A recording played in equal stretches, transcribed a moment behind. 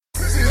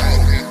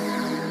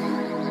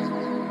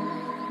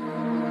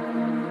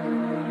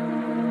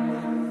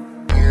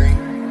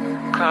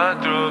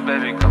cut through,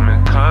 baby, come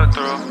and cut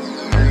through.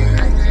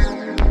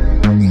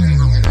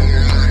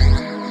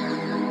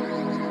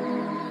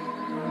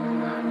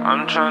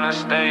 I'm tryna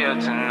stay up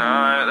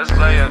tonight, let's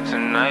play up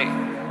tonight.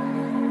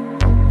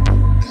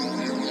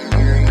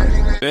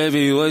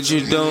 Baby, what you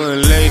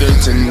doing later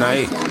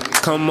tonight?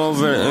 Come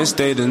over and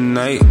stay the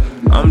night.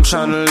 I'm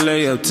tryna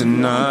lay up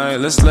tonight,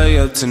 let's lay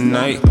up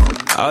tonight.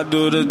 I'll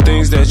do the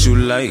things that you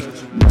like,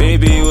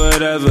 baby,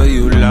 whatever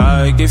you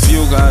like. If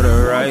you got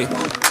a right,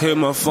 hit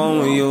my phone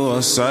when you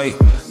on sight.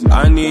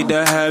 I need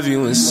to have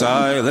you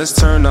inside, let's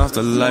turn off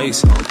the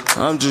lights.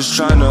 I'm just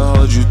tryna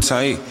hold you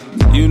tight,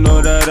 you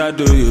know that I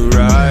do you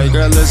right.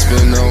 Girl, it's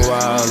been a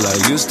while,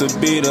 I used to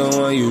be the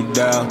one you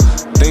dial.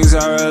 Things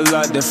are a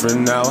lot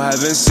different now,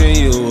 haven't seen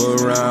you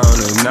around.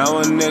 And now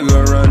a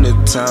nigga run the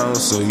town,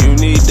 so you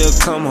need to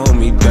come hold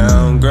me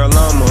down. Girl,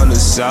 I'm on the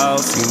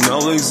south, you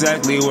know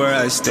exactly where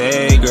I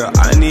stay. Girl,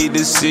 I need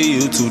to see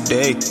you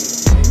today,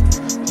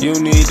 you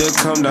need to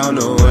come down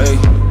the way.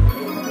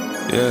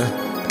 Yeah.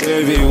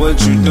 Baby,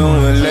 what you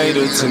doing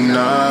later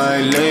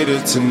tonight,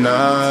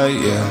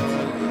 yeah.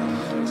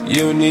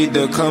 You need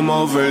to come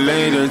over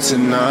later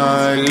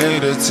tonight,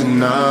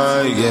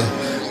 yeah.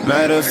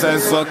 Matter of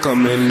fact, fuck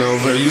coming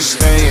over, you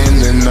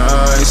staying the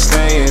night,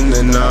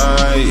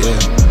 yeah.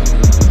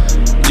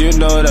 You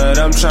know that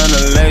I'm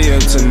tryna lay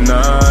up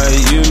tonight,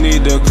 you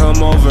need to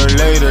come over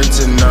later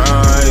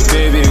tonight.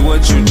 Baby,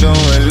 what you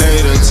doing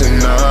later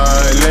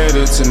tonight,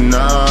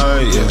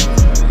 yeah.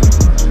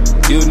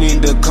 You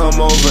need to come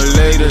over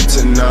later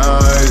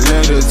tonight,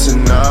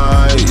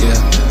 yeah.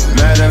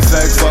 Matter of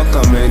fact, fuck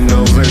coming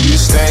over, you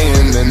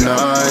staying the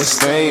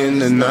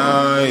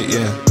night,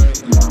 yeah.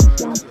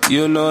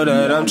 You know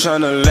that I'm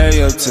tryna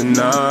lay up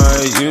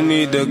tonight, you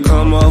need to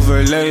come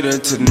over later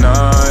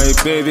tonight.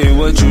 Baby,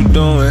 what you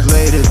doing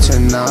later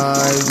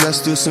tonight?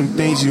 Let's do some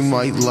things you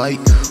might like.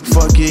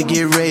 Fuck it,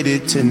 get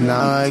rated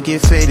tonight,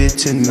 get faded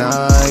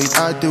tonight.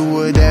 I do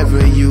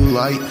whatever you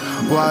like.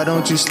 Why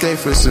don't you stay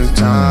for some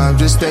time?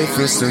 Just stay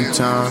for some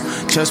time.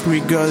 Trust me,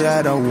 girl,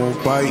 that I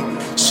won't bite.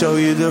 Show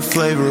you the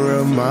flavor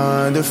of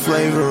mine,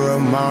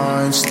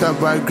 Start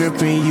by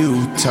gripping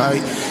you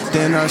tight,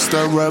 then I'll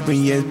start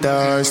rubbing your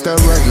thighs,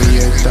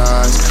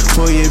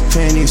 Pull your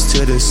panties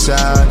to the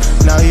side.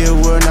 Now your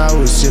world,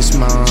 now it's just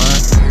mine.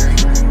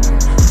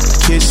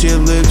 Kiss your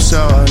lips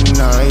all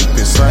night,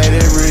 then slide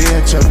every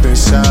inch up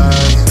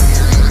inside.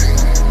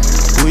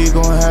 We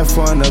gon' have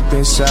fun up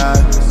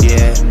inside,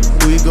 yeah.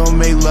 We gon'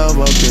 make love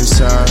up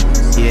inside,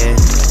 yeah.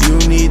 You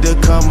need to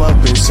come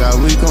up inside,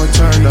 we gon'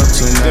 turn up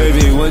tonight.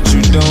 Baby, what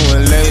you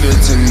doing later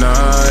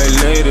tonight,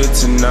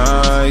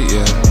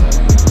 yeah.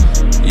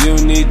 You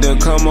need to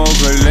come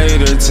over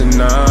later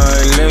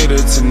tonight,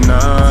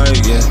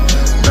 yeah.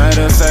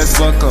 Matter of fact,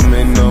 fuck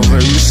coming over,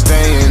 you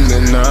staying the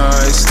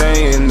night,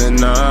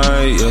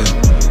 yeah.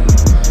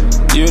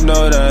 You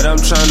know that I'm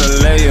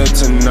tryna lay up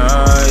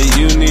tonight,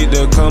 you need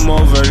to come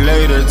over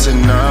later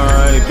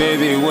tonight.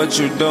 Baby, what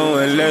you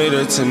doing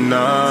later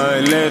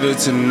tonight,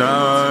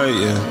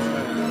 yeah.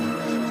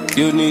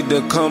 You need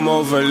to come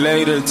over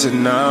later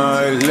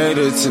tonight,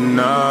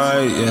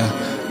 yeah.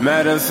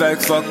 Matter of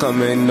fact, fuck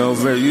coming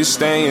over, you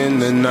staying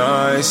the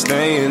night,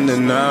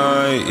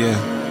 yeah.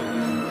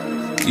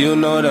 You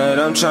know that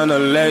I'm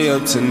tryna lay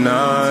up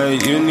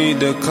tonight, you need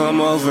to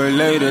come over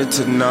later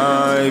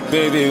tonight.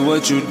 Baby,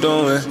 what you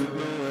doing?